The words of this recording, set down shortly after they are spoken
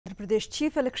Andhrapradesh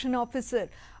Chief Election Officer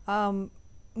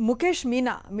Mukesh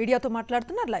Meena media to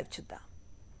మాట్లాడుతున్నారు live చూద్దాం.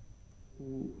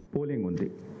 Polling ఉంది.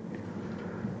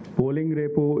 Polling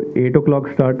రేపు 8 o'clock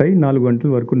స్టార్ట్ అయ్యి 4 గంటల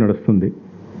వరకు నడుస్తుంది.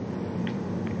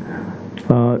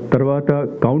 తర్వాత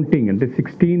కౌంటింగ్ అంటే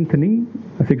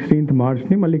 16th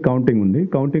మార్చ్ని మళ్ళీ కౌంటింగ్ ఉంది.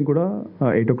 కౌంటింగ్ కూడా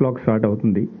 8 o'clock స్టార్ట్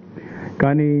అవుతుంది.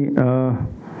 కానీ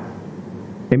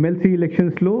MLC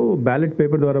ఎలక్షన్స్లో బ్యాలెట్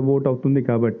పేపర్ ద్వారా ఓట్ అవుతుంది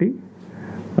కాబట్టి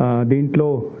దీంట్లో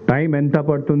టైం ఎంత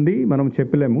పడుతుంది మనం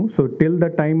చెప్పలేము. So till the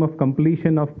time of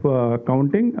completion of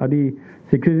counting అది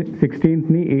 16th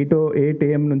 8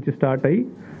 AM నుంచి స్టార్ట్ అయ్యి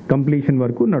కంప్లీషన్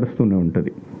వరకు నడుస్తూనే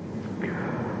ఉంటుంది.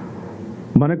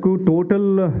 మనకు టోటల్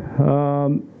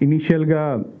ఇనిషియల్గా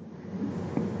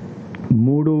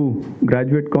 3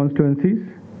 గ్రాడ్యుయేట్ కాన్స్టిట్యుయెన్సీస్,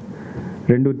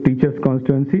 2 టీచర్స్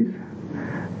కాన్స్టిట్యుయెన్సీస్,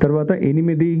 తర్వాత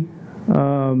 8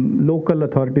 లోకల్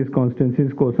అథారిటీస్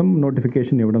కాన్స్టిట్యుయెన్సీస్ కోసం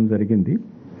నోటిఫికేషన్ ఇవ్వడం జరిగింది.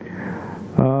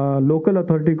 లోకల్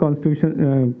అథారిటీ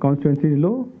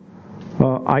కాన్స్టిట్యుయెన్సీస్లో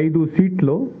 5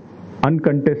 సీట్లో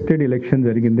అన్కంటెస్టెడ్ ఎలక్షన్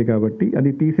జరిగింది కాబట్టి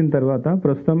అది తీసిన తర్వాత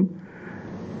ప్రస్తుతం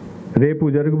రేపు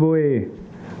జరగబోయే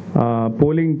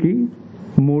పోలింగ్కి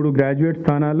 3 గ్రాడ్యుయేట్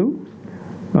స్థానాలు,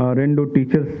 2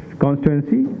 టీచర్స్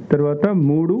కాన్స్టిట్యుయెన్సీ, తర్వాత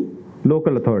 3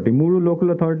 లోకల్ అథారిటీ. 3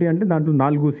 లోకల్ అథారిటీ అంటే దాంట్లో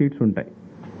 4 సీట్స్ ఉంటాయి.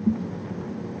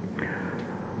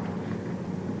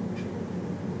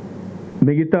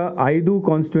 మిగతా 5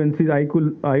 constituencies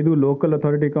 5 local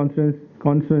authority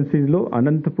కాన్స్టిట్యుయెన్సీస్లో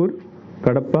Anantapur,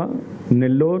 Kadapa,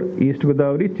 Nellore, east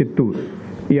Godavari, Chittoor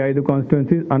ఈ 5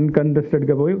 కాన్స్టిట్యుయెన్సీస్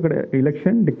అన్కంటెస్టెడ్గా పోయి ఇక్కడ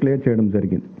ఎలక్షన్ డిక్లేర్ చేయడం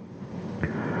జరిగింది.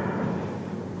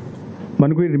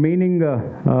 మనకు రిమైనింగ్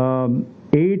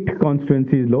 8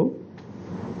 కాన్స్టిట్యుయెన్సీస్లో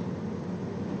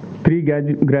 3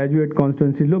 గ్రాడ్యుయేట్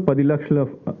కాన్స్టిట్యుయెన్సీస్లో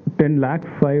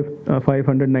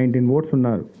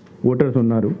 10,05,519 ఓటర్స్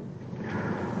ఉన్నారు.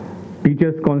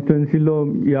 టీచర్స్ కాన్స్టిట్యుయెన్సీలో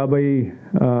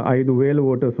 55,000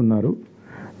 ఓటర్స్ ఉన్నారు.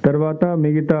 తర్వాత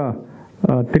మిగతా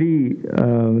 3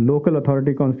 లోకల్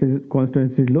అథారిటీ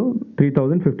కాన్స్టిట్యుయెన్సీలో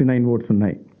 3,059 ఓట్స్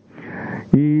ఉన్నాయి.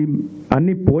 ఈ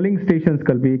అన్ని పోలింగ్ స్టేషన్స్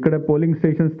కలిపి ఇక్కడ పోలింగ్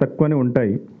స్టేషన్స్ తక్కువనే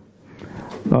ఉంటాయి.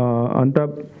 అంతా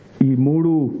ఈ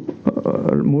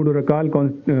 3 రకాల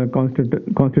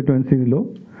కాన్స్టిట్యుయెన్సీస్లో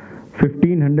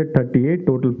 1,538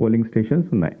 టోటల్ పోలింగ్ స్టేషన్స్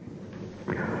ఉన్నాయి.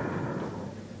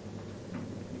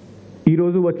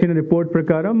 ఈరోజు వచ్చిన రిపోర్ట్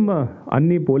ప్రకారం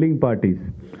అన్ని పోలింగ్ పార్టీస్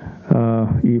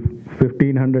ఈ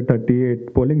 1,538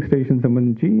 పోలింగ్ స్టేషన్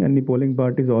సంబంధించి అన్ని polling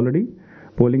parties already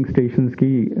polling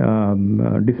స్టేషన్స్కి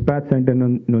dispatch centre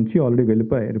నుంచి ఆల్రెడీ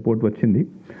వెళ్ళిపోయి రిపోర్ట్ వచ్చింది.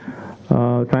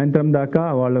 సాయంత్రం దాకా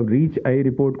వాళ్ళ రీచ్ అయ్యే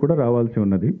రిపోర్ట్ కూడా రావాల్సి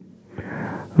ఉన్నది.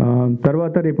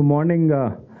 తర్వాత రేపు మార్నింగ్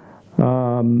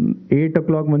 8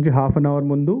 o'clock నుంచి హాఫ్ అన్ అవర్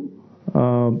ముందు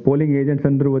పోలింగ్ ఏజెంట్స్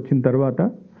అందరూ వచ్చిన తర్వాత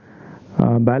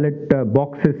బ్యాలెట్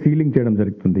బాక్సెస్ సీలింగ్ చేయడం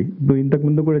జరుగుతుంది. ఇప్పుడు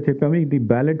ఇంతకుముందు కూడా చెప్పాము, ఇది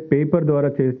బ్యాలెట్ పేపర్ ద్వారా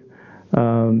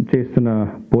చేస్తున్న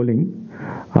పోలింగ్.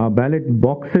 ఆ బ్యాలెట్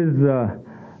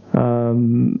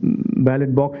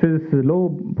బాక్సెస్లో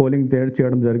పోలింగ్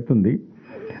చేయడం జరుగుతుంది.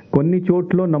 కొన్ని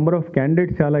చోట్ల నంబర్ ఆఫ్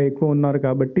క్యాండిడేట్స్ చాలా ఎక్కువ ఉన్నారు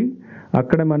కాబట్టి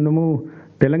అక్కడ మనము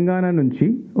తెలంగాణ నుంచి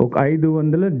ఒక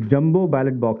 500 జంబో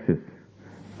బ్యాలెట్ బాక్సెస్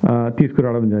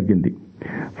తీసుకురావడం జరిగింది.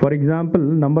 For example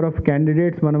number of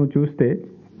candidates మనం చూస్తే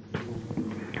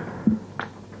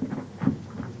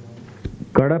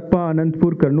కడప,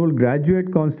 అనంతపూర్, కర్నూలు గ్రాడ్యుయేట్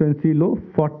కాన్స్టిట్యుయెన్సీలో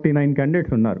 49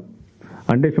 క్యాండిడేట్స్ ఉన్నారు.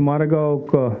 అంటే సుమారుగా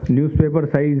ఒక న్యూస్ పేపర్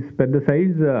సైజ్, పెద్ద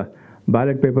సైజ్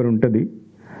బ్యాలెట్ పేపర్ ఉంటుంది.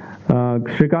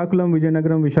 శ్రీకాకుళం,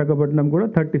 విజయనగరం, విశాఖపట్నం కూడా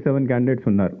 37 క్యాండిడేట్స్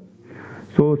ఉన్నారు.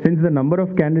 So since the number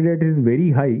of candidate is very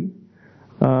high,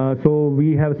 so we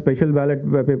have special ballot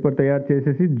paper తయారు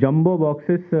చేసేసి జంబో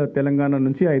బాక్సెస్ తెలంగాణ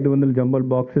నుంచి 500 జంబో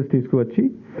బాక్సెస్ తీసుకువచ్చి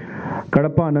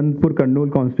కడప, అనంతపూర్,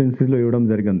 కర్నూలు కాన్స్టిట్యుయెన్సీస్లో ఇవ్వడం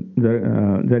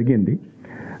జరిగింది.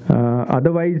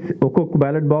 అదర్వైజ్ ఒక్కొక్క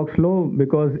బ్యాలెట్ బాక్స్లో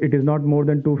because it is not more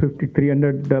than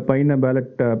 250-300 పైన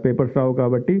బ్యాలెట్ పేపర్స్ రావు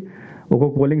కాబట్టి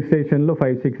ఒక్కొక్క పోలింగ్ స్టేషన్లో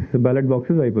 5-6 బ్యాలెట్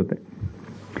బాక్సెస్ అయిపోతాయి.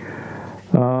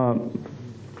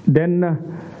 దెన్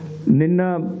నిన్న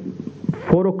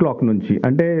 4 o'clock నుంచి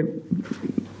అంటే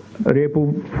రేపు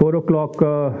 4 o'clock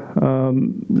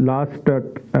last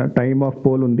time of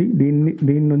poll ఉంది.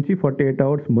 దీని నుంచి 48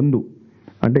 hours ముందు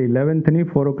అంటే 11th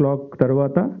 4 o'clock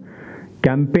తర్వాత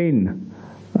క్యాంపెయిన్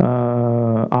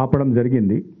ఆపడం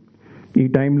జరిగింది. ఈ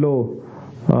టైంలో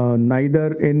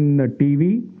neither in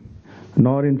TV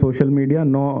Nar in social media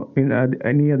Nar in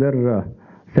any other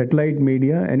satellite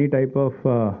media, any type of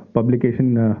publication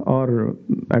or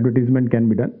advertisement can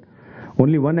be done.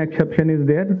 Only one exception is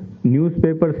there.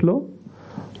 Newspapers lo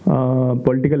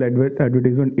political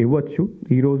advertisement ఇవ్వచ్చు,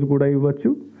 ఈ రోజు కూడా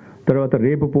ఇవ్వచ్చు, తర్వాత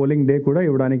రేపు polling day కూడా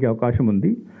ఇవ్వడానికి అవకాశం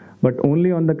ఉంది. But only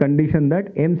on the condition that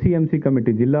MCMC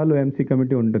committee, జిల్లాలో ఎంసీ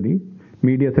కమిటీ ఉంటుంది,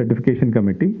 మీడియా సర్టిఫికేషన్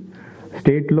కమిటీ,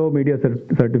 స్టేట్లో మీడియా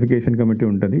సర్టిఫికేషన్ కమిటీ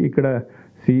ఉంటుంది. ఇక్కడ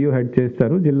సిఇఓ హెడ్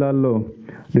చేస్తారు, జిల్లాల్లో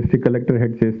డిస్ట్రిక్ట్ కలెక్టర్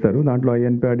హెడ్ చేస్తారు. దాంట్లో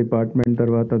ఐఎన్పిఆర్ డిపార్ట్మెంట్,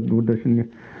 తర్వాత దూరదర్శన్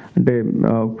అంటే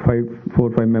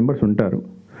 4-5 మెంబర్స్ ఉంటారు.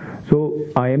 సో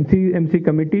ఆ ఎంసీ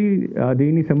కమిటీ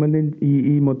దీనికి సంబంధించి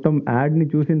ఈ మొత్తం యాడ్ని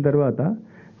చూసిన తర్వాత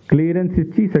క్లియరెన్స్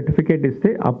ఇచ్చి సర్టిఫికేట్ ఇస్తే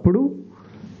అప్పుడు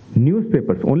న్యూస్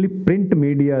పేపర్స్, ఓన్లీ ప్రింట్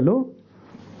మీడియాలో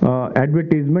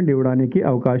అడ్వర్టైజ్మెంట్ ఇవ్వడానికి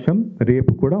అవకాశం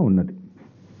రేపు కూడా ఉన్నది.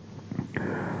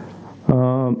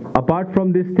 అపార్ట్ ఫ్రమ్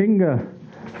దిస్ థింగ్,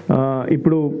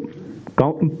 ఇప్పుడు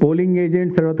పోలింగ్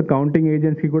ఏజెంట్స్ తర్వాత కౌంటింగ్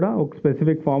ఏజెంట్స్కి కూడా ఒక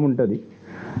స్పెసిఫిక్ ఫామ్ ఉంటుంది.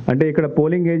 అంటే ఇక్కడ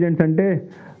పోలింగ్ ఏజెంట్స్ అంటే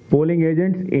polling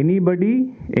agents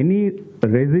any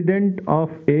resident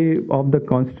of the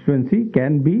constituency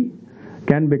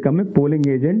can become a polling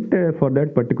agent for that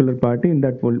particular party in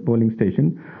that polling station.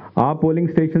 ఆ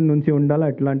polling station నుంచి ఉండాలా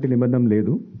ఎట్లాంటి నిబంధన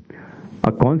లేదు. ఆ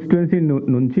కాన్స్టిట్యుయెన్సీ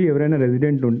నుంచి ఎవరైనా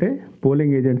రెసిడెంట్ ఉంటే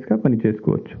పోలింగ్ ఏజెంట్స్గా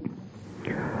పనిచేసుకోవచ్చు.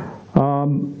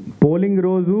 పోలింగ్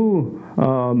రోజు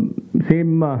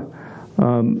సేమ్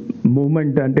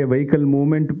మూమెంట్ అంటే వెహికల్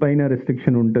మూమెంట్ పైన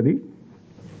రెస్ట్రిక్షన్ ఉంటుంది.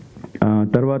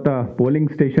 తర్వాత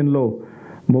పోలింగ్ స్టేషన్లో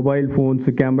మొబైల్ ఫోన్స్,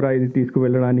 కెమెరా ఇది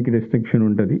తీసుకువెళ్ళడానికి రెస్ట్రిక్షన్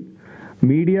ఉంటుంది.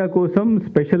 మీడియా కోసం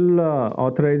స్పెషల్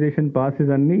ఆథరైజేషన్ పాసెస్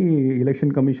అన్ని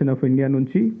ఎలక్షన్ కమిషన్ ఆఫ్ ఇండియా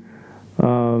నుంచి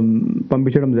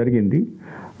పంపించడం జరిగింది.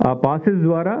 ఆ పాసెస్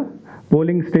ద్వారా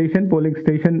పోలింగ్ స్టేషన్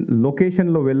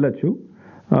లొకేషన్లో వెళ్ళచ్చు,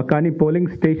 కానీ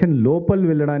పోలింగ్ స్టేషన్ లోపల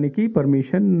వెళ్ళడానికి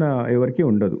పర్మిషన్ ఎవరికి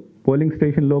ఉండదు. పోలింగ్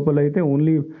స్టేషన్ లోపల అయితే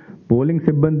ఓన్లీ పోలింగ్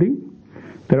సిబ్బంది,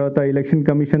 తర్వాత ఎలక్షన్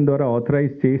కమిషన్ ద్వారా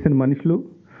ఆథరైజ్ చేసిన మనుషులు,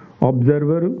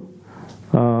 observer,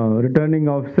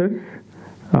 returning officers,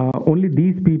 only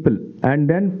these people, and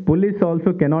then police also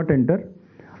cannot enter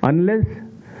unless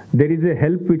there is a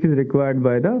help which is required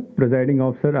by the presiding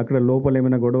officer. అక్కడ లోపల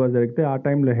ఏమైనా గొడవ జరిగితే ఆ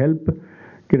టైంలో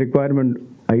హెల్ప్కి రిక్వైర్మెంట్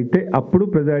అయితే అప్పుడు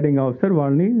ప్రిజైడింగ్ ఆఫీసర్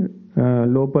వాళ్ళని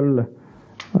లోపల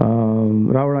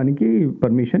రావడానికి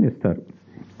పర్మిషన్ ఇస్తారు.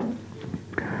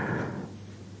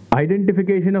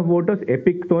 ఐడెంటిఫికేషన్ ఆఫ్ ఓటర్స్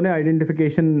ఎపిక్తోనే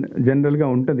ఐడెంటిఫికేషన్ జనరల్గా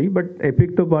ఉంటుంది. బట్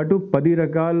ఎపిక్తో పాటు 10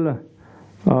 రకాల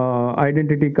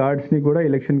ఐడెంటిటీ కార్డ్స్ని కూడా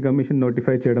ఎలక్షన్ కమిషన్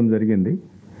నోటిఫై చేయడం జరిగింది.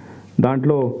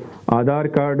 దాంట్లో Aadhaar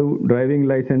card, driving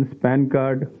licence, pan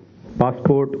card,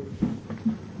 passport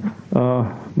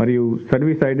మరియు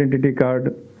service identity card,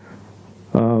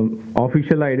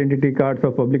 official identity cards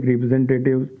of public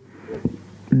representatives,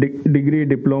 degree,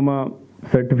 diploma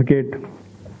certificate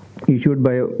issued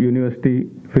by university,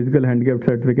 physical handicap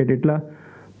certificate, ఇట్లా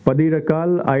 10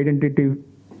 రకాల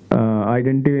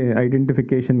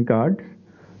identification cards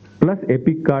plus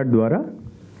epic card ద్వారా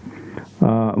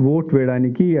vote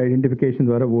వేయడానికి, identification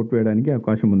ద్వారా vote వేయడానికి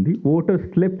అవకాశం ఉంది. Voter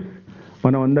slips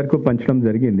మనం అందరికీ పంచడం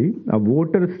జరిగింది. ఆ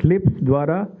ఓటర్ స్లిప్స్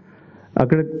ద్వారా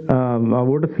అక్కడ ఆ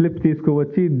ఓటర్ స్లిప్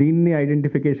తీసుకువచ్చి దీన్ని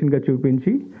ఐడెంటిఫికేషన్గా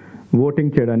చూపించి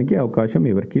ఓటింగ్ చేయడానికి అవకాశం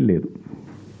ఎవరికీ లేదు.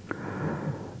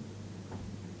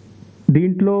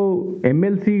 దీంట్లో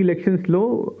ఎమ్మెల్సీ ఎలక్షన్స్లో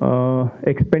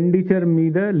ఎక్స్పెండిచర్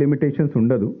మీద లిమిటేషన్స్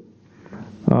ఉండదు.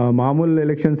 మామూలు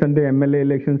ఎలక్షన్స్ అంటే ఎమ్మెల్యే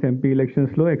ఎలక్షన్స్, ఎంపీ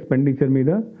ఎలక్షన్స్లో ఎక్స్పెండిచర్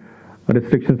మీద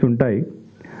రెస్ట్రిక్షన్స్ ఉంటాయి.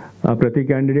 ప్రతి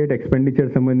క్యాండిడేట్ ఎక్స్పెండిచర్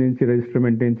సంబంధించి రిజిస్టర్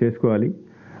మెయింటైన్ చేసుకోవాలి.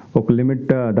 ఒక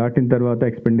లిమిట్ దాటిన తర్వాత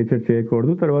ఎక్స్పెండిచర్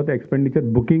చేయకూడదు. తర్వాత ఎక్స్పెండిచర్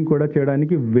బుకింగ్ కూడా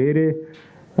చేయడానికి వేరే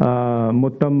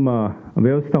మొత్తం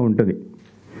వ్యవస్థ ఉంటుంది.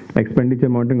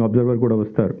 ఎక్స్పెండిచర్ మానిటరింగ్ అబ్జర్వర్ కూడా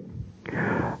వస్తారు.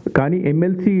 కానీ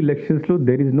ఎమ్మెల్సీ ఎలక్షన్స్లో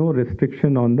there is no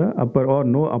restriction on the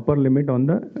no upper limit on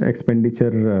the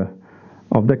expenditure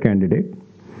of the candidate.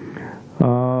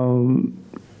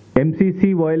 MCC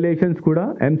violations కూడా,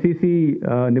 ఎంసీసీ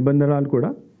నిబంధనలు కూడా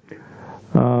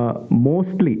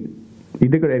మోస్ట్లీ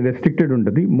ఇది ఇక్కడ రెస్ట్రిక్టెడ్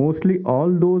ఉంటుంది. Mostly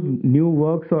all those new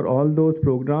works are all those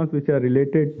programmes which are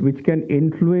related which can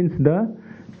influence the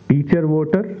teacher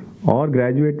voter or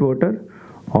graduate voter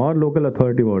are local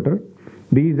authority voter,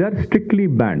 these are strictly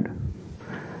banned.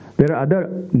 There are other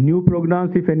new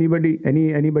programs if anybody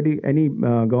any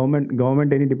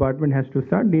government any department has to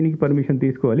start, దీనికి permission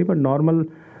తీసుకోవాలి. But normal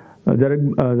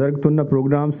జరుగుతున్న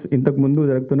programmes, ఇంతకు ముందు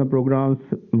జరుగుతున్న programmes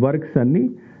works అన్నీ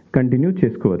continue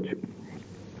చేసుకోవచ్చు.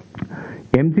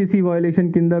 MCC violation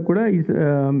కింద కూడా ఈ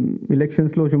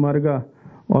ఎలక్షన్స్లో సుమారుగా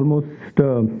ఆల్మోస్ట్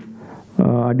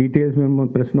ఆ డీటెయిల్స్ మేము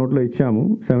ప్రెస్ నోట్లో ఇచ్చాము.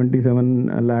 77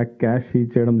 lakh క్యాష్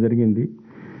ఇచ్చేయడం జరిగింది.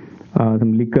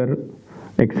 లిక్కర్,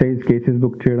 ఎక్సైజ్ కేసెస్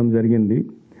బుక్ చేయడం జరిగింది.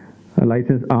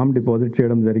 లైసెన్స్ ఆర్మ్ డిపాజిట్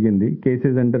చేయడం జరిగింది.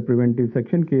 Cases under preventive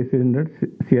section, cases under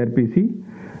CrPC,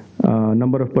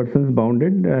 number of persons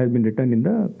bounded has been written in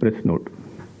the press note.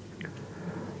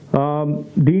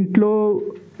 దీంట్లో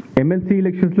ఎమ్మెల్సీ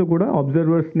ఎలక్షన్స్లో కూడా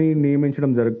అబ్జర్వర్స్ని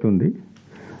నియమించడం జరుగుతుంది.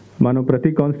 మనం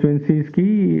ప్రతి కాన్స్టిట్యుయెన్సీస్కి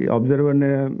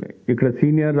అబ్జర్వర్ని ఇక్కడ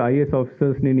సీనియర్ ఐఏఎస్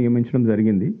ఆఫీసర్స్ని నియమించడం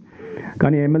జరిగింది.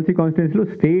 కానీ ఎమ్మెల్సీ కాన్స్టిట్యున్సీలో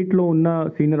స్టేట్లో ఉన్న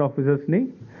సీనియర్ ఆఫీసర్స్ని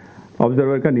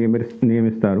అబ్జర్వర్గా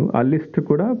నియమిస్తారు. ఆ లిస్ట్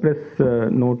కూడా ప్రెస్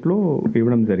నోట్లో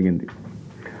ఇవ్వడం జరిగింది.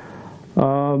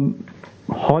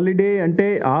 హాలిడే అంటే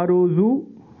ఆ రోజు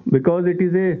because it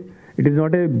is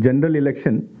not a general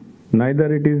election,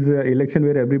 neither it is election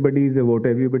where everybody is a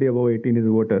voter, everybody above 18 is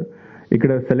voter.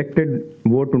 ఇక్కడ సెలెక్టెడ్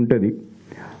ఓట్ ఉంటుంది.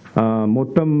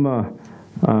 మొత్తం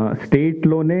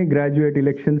స్టేట్లోనే గ్రాడ్యుయేట్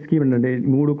ఎలక్షన్స్కి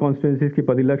 3 కాన్స్టిట్యున్సీస్కి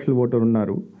 10 లక్షల ఓటర్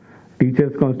ఉన్నారు.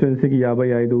 టీచర్స్ కాన్స్టిట్యున్సీకి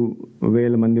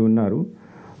 55,000 మంది ఉన్నారు.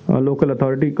 లోకల్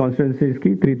అథారిటీ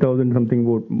కాన్స్టిట్యున్సీస్కి 3,000 సంథింగ్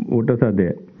ఓటర్స్ అదే.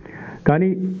 కానీ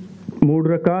 3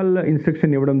 రకాల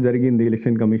ఇన్స్ట్రక్షన్ ఇవ్వడం జరిగింది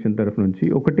ఎలక్షన్ కమిషన్ తరఫు నుంచి.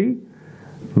 ఒకటి,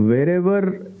 wherever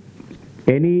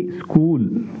any school,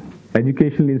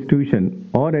 educational institution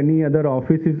or any other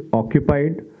office is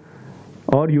occupied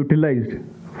or utilized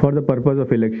for the purpose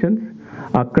of elections,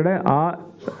 అక్కడ ఆ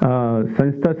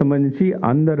సంస్థ సంబంధించి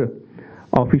అందరు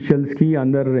ఆఫీషియల్స్కి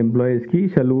అందరు ఎంప్లాయీస్కి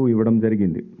సెలవు ఇవ్వడం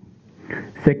జరిగింది.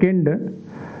 Second,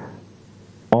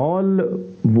 all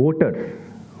voters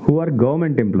who are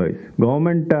government employees,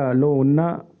 గవర్నమెంట్లో ఉన్న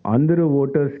అందరూ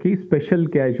ఓటర్స్కి స్పెషల్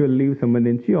క్యాజువల్ లీవ్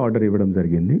సంబంధించి ఆర్డర్ ఇవ్వడం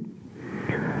జరిగింది.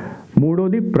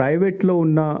 మూడోది, ప్రైవేట్లో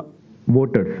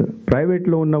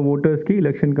ఉన్న ఓటర్స్కి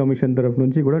ఎలక్షన్ కమిషన్ తరఫు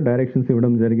నుంచి కూడా డైరెక్షన్స్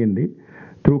ఇవ్వడం జరిగింది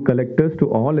through collectors to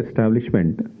all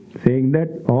establishment, saying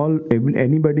that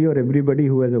anybody or everybody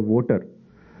who has a voter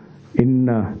in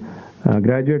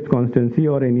graduates constituency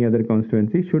or any other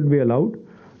constituency should be allowed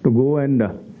to go and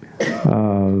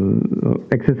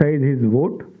exercise his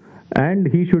vote, and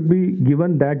he should be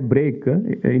given that break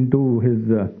into his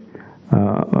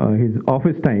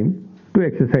office time to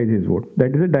exercise his vote.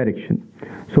 That is a direction.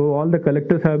 So all the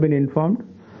collectors have been informed,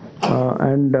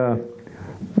 and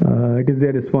it is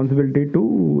their responsibility to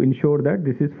ensure that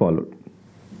this is followed.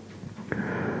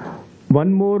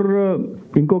 One more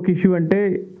ఇంకొక issue అంటే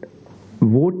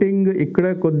voting ఇక్కడ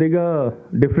కొద్దిగా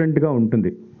డిఫరెంట్గా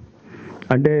ఉంటుంది.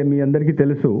 అంటే మీ అందరికీ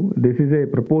తెలుసు, this is a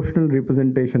proportional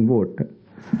representation vote.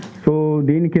 So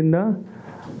దీని కింద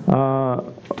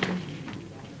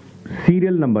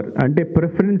సీరియల్ నంబర్ అంటే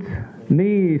ప్రిఫరెన్స్ని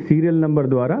సీరియల్ నంబర్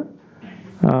ద్వారా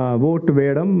ఓట్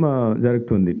వేయడం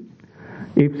జరుగుతుంది.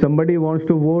 If somebody wants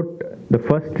to vote the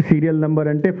first serial number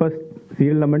అంటే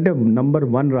నంబర్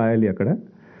 1 రాయాలి అక్కడ.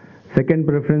 Second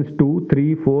preference 2,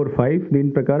 3, 4, 5. దీని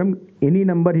ప్రకారం any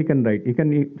number he can write. He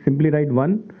can simply right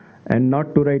 1 and not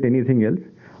to write anything else,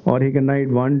 or he can write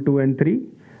 1, 2 and 3,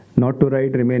 not to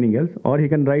write remaining else, or he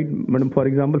can write, for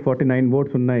example 49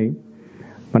 votes ఉన్నాయి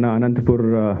మన అనంతపూర్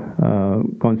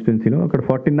కాన్స్టిట్యున్సీలో, అక్కడ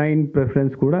 49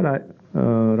 preference కూడా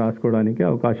రాసుకోవడానికి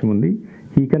అవకాశం ఉంది.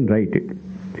 He can write it.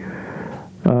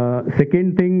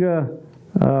 Second thing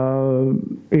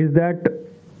is that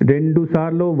 2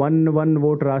 సార్లు 1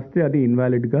 vote రాస్తే అది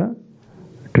ఇన్వాలిడ్గా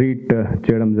ట్రీట్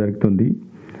చేయడం జరుగుతుంది.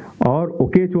 ఆర్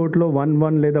ఒకే చోట్లో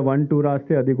 1 లేదా 1-2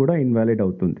 రాస్తే అది కూడా ఇన్వాలిడ్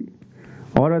అవుతుంది.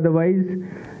 ఆర్ అదర్వైజ్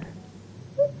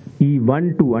ఈ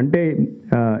 1-2 అంటే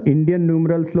ఇండియన్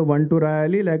న్యూమరల్స్లో 1-2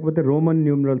 రాయాలి, లేకపోతే రోమన్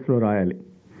న్యూమరల్స్లో రాయాలి.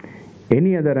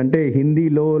 ఎనీ అదర్ అంటే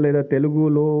హిందీలో లేదా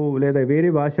తెలుగులో లేదా వేరే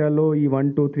భాషల్లో ఈ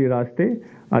 1, 2, 3 రాస్తే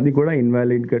అది కూడా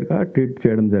ఇన్వాలిడ్గా ట్రీట్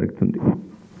చేయడం జరుగుతుంది.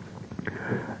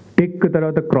 టిక్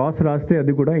తర్వాత క్రాస్ రాస్తే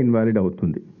అది కూడా ఇన్వాలిడ్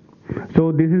అవుతుంది. So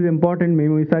this is important.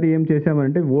 మేము ఈసారి ఏం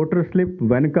చేసామంటే ఓటర్ స్లిప్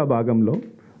వెనుక భాగంలో,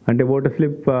 అంటే ఓటర్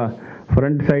స్లిప్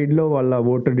ఫ్రంట్ సైడ్లో వాళ్ళ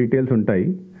ఓటర్ డీటెయిల్స్ ఉంటాయి,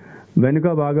 వెనుక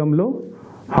భాగంలో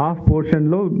హాఫ్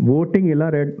పోర్షన్లో ఓటింగ్ ఎలా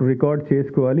రికార్డ్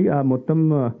చేసుకోవాలి ఆ మొత్తం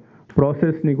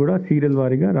ప్రాసెస్ని కూడా సీరియల్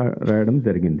వారీగా రాయడం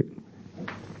జరిగింది.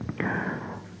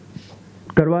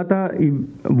 తర్వాత ఈ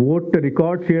ఓట్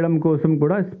రికార్డ్ చేయడం కోసం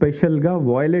కూడా స్పెషల్గా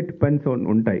వాయిలెట్ పెన్స్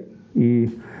ఉంటాయి. ఈ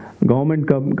గవర్నమెంట్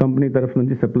కంపెనీ తరఫు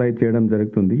నుంచి సప్లై చేయడం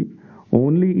జరుగుతుంది.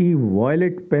 ఓన్లీ ఈ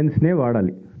వాయిలెట్ పెన్స్నే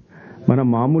వాడాలి. మన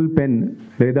మామూలు పెన్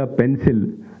లేదా పెన్సిల్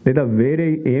లేదా వేరే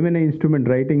ఏమైనా ఇన్స్ట్రుమెంట్,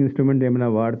 రైటింగ్ ఇన్స్ట్రుమెంట్ ఏమైనా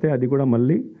వాడితే అది కూడా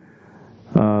మళ్ళీ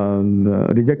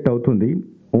రిజెక్ట్ అవుతుంది.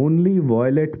 Only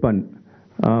violet pen.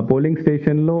 పోలింగ్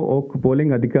స్టేషన్లో ఒక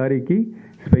పోలింగ్ అధికారికి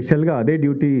స్పెషల్గా అదే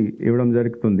డ్యూటీ ఇవ్వడం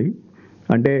జరుగుతుంది.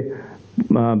 అంటే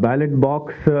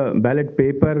బ్యాలెట్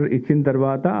పేపర్ ఇచ్చిన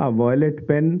తర్వాత ఆ వాయిలెట్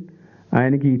పెన్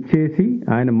ఆయనకి ఇచ్చేసి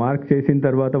ఆయన మార్క్ చేసిన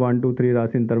తర్వాత 1, 2, 3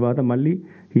 రాసిన తర్వాత మళ్ళీ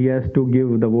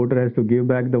the voter has to give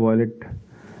back the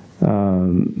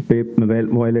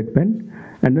violet pen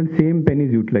and then same pen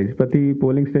is utilise. ప్రతి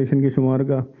పోలింగ్ స్టేషన్కి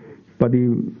సుమారుగా 10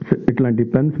 ఇట్లాంటి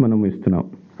పెన్స్ మనం ఇస్తున్నాం.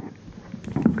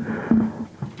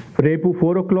 రేపు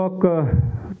 4 o'clock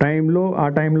టైంలో, ఆ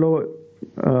టైంలో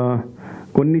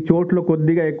కొన్ని చోట్ల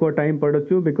కొద్దిగా ఎక్కువ టైం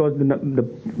పడవచ్చు, because the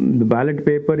ballot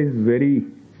paper is very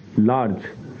large.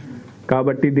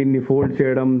 కాబట్టి దీన్ని ఫోల్డ్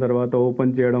చేయడం, తర్వాత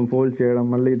ఓపెన్ చేయడం, ఫోల్డ్ చేయడం,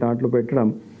 మళ్ళీ దాంట్లో పెట్టడం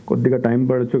కొద్దిగా టైం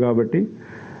పడవచ్చు. కాబట్టి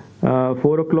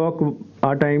 4 o'clock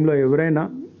ఆ టైంలో ఎవరైనా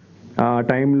ఆ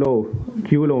టైంలో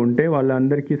క్యూలో ఉంటే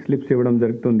వాళ్ళందరికీ స్లిప్స్ ఇవ్వడం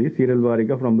జరుగుతుంది సీరియల్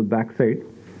వారీగా from the back side,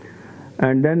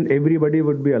 and then everybody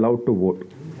would be allowed to vote.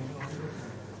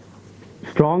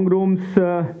 Strong rooms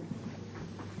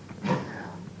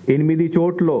 8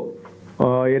 చోట్ల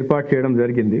ఏర్పాటు చేయడం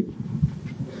జరిగింది.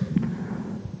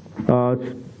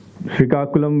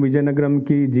 శ్రీకాకుళం,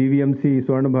 విజయనగరంకి జీవీఎంసీ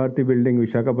స్వర్ణ భారతి బిల్డింగ్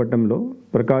విశాఖపట్నంలో,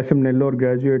 Prakasam Nellore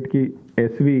గ్రాడ్యుయేట్కి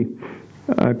SV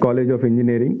college of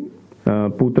engineering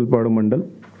Puthalapattu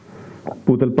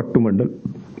mandal,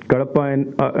 Kadapa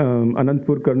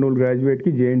Anantapur Kurnool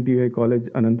గ్రాడ్యుయేట్కి జేఎన్టీఐ college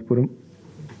Anantapuram,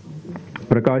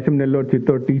 Prakasam Nellore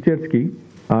Chittoor టీచర్స్కి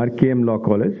RKM law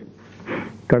college,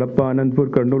 Kadapa Anantapur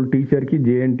Kurnool టీచర్కి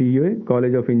JNTU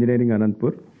college of engineering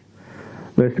Anantapur,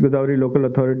 west Godavari local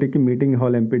అథారిటీకి meeting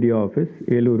hall MPD office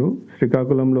Eluru,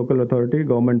 Srikakulam local authority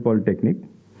government polytechnic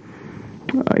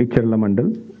Icharla mandal,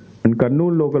 and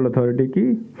Kurnool local అథారిటీకి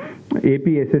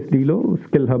ఏపీఎస్ఎస్డిలో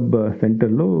skill hub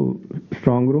సెంటర్లో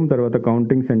strong room తర్వాత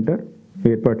counting centre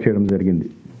ఏర్పాటు చేయడం జరిగింది.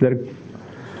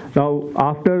 Now,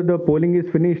 after the polling is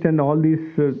finished and all these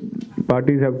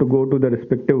parties have to go to the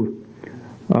respective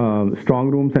strong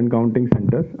rooms and counting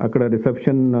centers, అక్కడ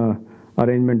reception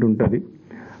arrangement ఉంటుంది.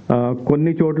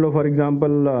 కొన్ని చోట్ల for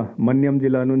example మన్యం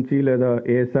జిల్లా నుంచి లేదా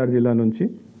ఏఎస్ఆర్ జిల్లా నుంచి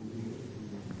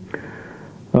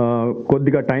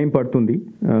కొద్దిగా టైం పడుతుంది,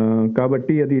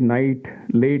 కాబట్టి అది నైట్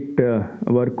లేట్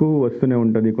వరకు వస్తూనే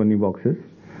ఉంటుంది కొన్ని boxes.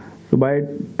 So by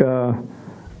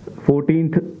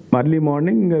 14th early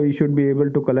morning we should be able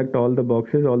to collect all the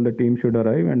boxes, all the teams should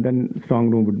arrive, and then strong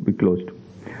room would be closed.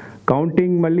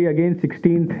 Counting మళ్ళీ again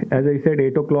 16th, as I said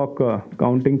 8 o'clock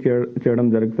counting చేయడం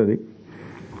జరుగుతుంది.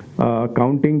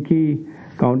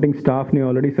 Counting స్టాఫ్ని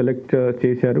already select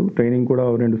చేశారు, training కూడా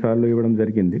 2 సార్లు ఇవ్వడం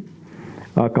జరిగింది.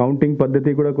 ఆ కౌంటింగ్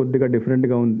పద్ధతి కూడా కొద్దిగా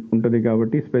డిఫరెంట్గా ఉంటుంది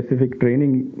కాబట్టి స్పెసిఫిక్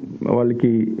ట్రైనింగ్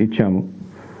వాళ్ళకి ఇచ్చాము.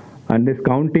 And this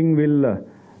counting will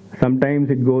sometimes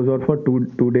it goes on for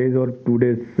two days or 2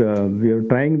 days. We are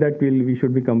trying that we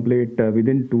should be complete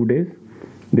within 2 days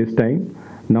this time.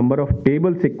 Number of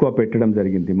tables ఎక్కువ పెట్టడం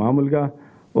జరిగింది. మామూలుగా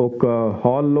ఒక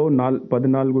హాల్లో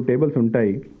 14 టేబుల్స్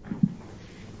ఉంటాయి,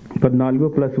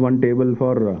 14 + 1 table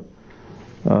for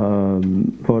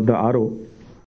the RO.